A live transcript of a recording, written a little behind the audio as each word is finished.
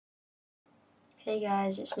Hey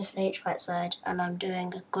guys, it's Mr. H Whiteside and I'm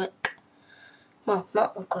doing a quick, well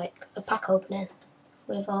not a quick, a pack opening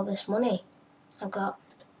with all this money I've got.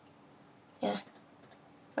 Yeah.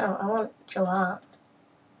 No, I want Joe Hart.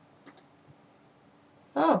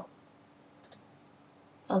 Oh,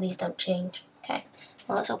 these don't change. Okay,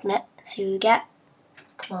 well let's open it, see what we get.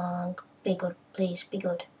 Come on, be good, please, be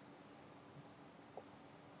good.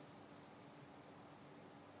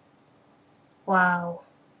 Wow.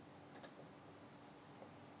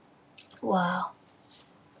 Wow.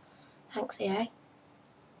 Thanks, EA.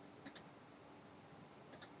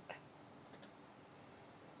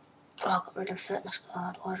 Oh, I got rid of fitness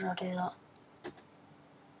card. Why did I do that?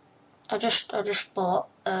 I just bought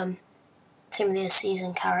Team of the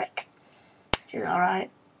Season Carrick. She's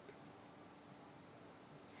alright.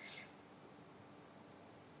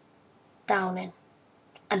 Downing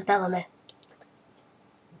and Bellamy.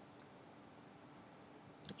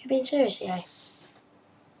 You being serious, EA?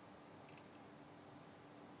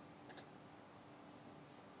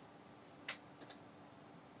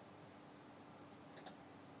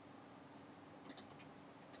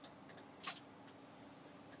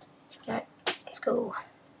 Okay, let's go.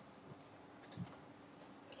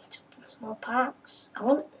 Need to open some more packs. I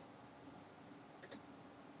want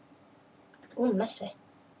Messi.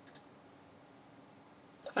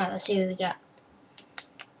 Right, let's see who we get.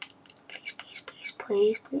 Please, please, please,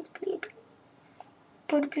 please, please, please, please.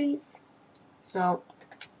 Pretty please. No.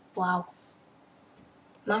 Wow.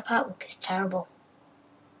 My pack look is terrible.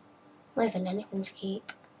 Not even anything to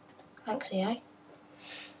keep. Thanks, EA.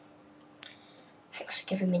 Thanks for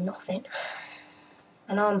giving me nothing.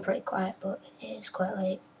 I know I'm pretty quiet, but it is quite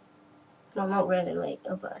late. Well, not really late,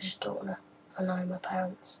 but I just don't want to annoy my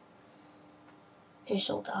parents. Who's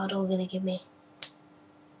Soldado gonna give me?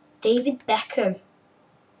 David Beckham.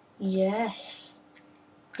 Yes.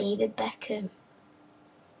 David Beckham.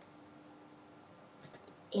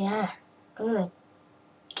 Yeah. I'm gonna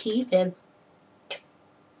keep him.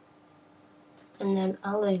 And then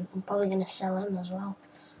Alu, I'm probably gonna sell him as well,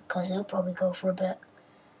 because he'll probably go for a bit.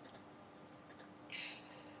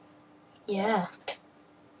 Yeah.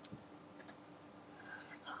 Oh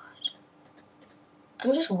my god.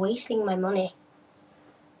 I'm just wasting my money.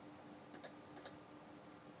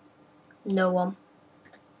 No one.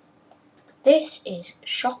 This is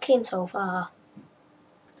shocking so far.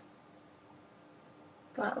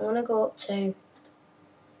 Right, I'm gonna go up to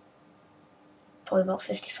probably about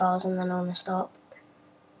 50,000, then I'm gonna stop.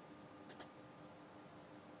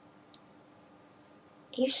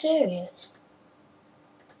 Are you serious?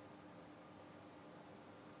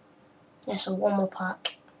 Yeah, so one more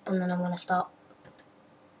pack, and then I'm gonna stop.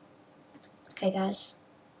 Okay, guys.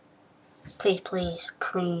 Please, please,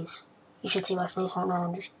 please. You should see my face right now.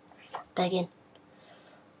 I'm just begging.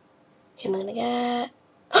 Who am I gonna get?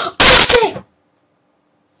 Messi!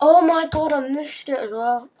 Oh my god, I missed it as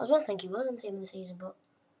well. I don't think he was in Team of the Season, but...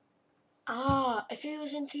 if he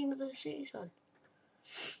was in Team of the Season.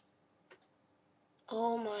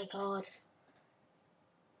 Oh my god.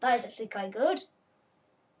 That is actually quite good.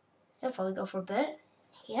 He'll probably go for a bit.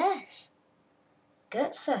 Yes.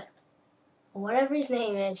 Gotze. Or whatever his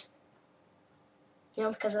name is. You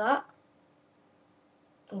know, because of that.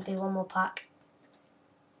 I'll do one more pack.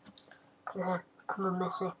 Come on,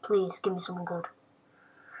 Messi. Please, give me something good.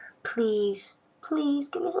 Please, please,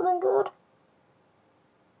 give me something good.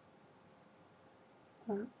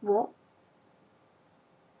 What?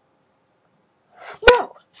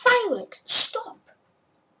 No! Fireworks! Stop!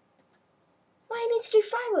 Why do I need to do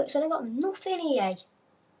fireworks when I got nothing here?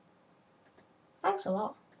 Thanks a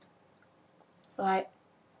lot. Right.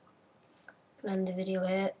 End the video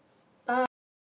here.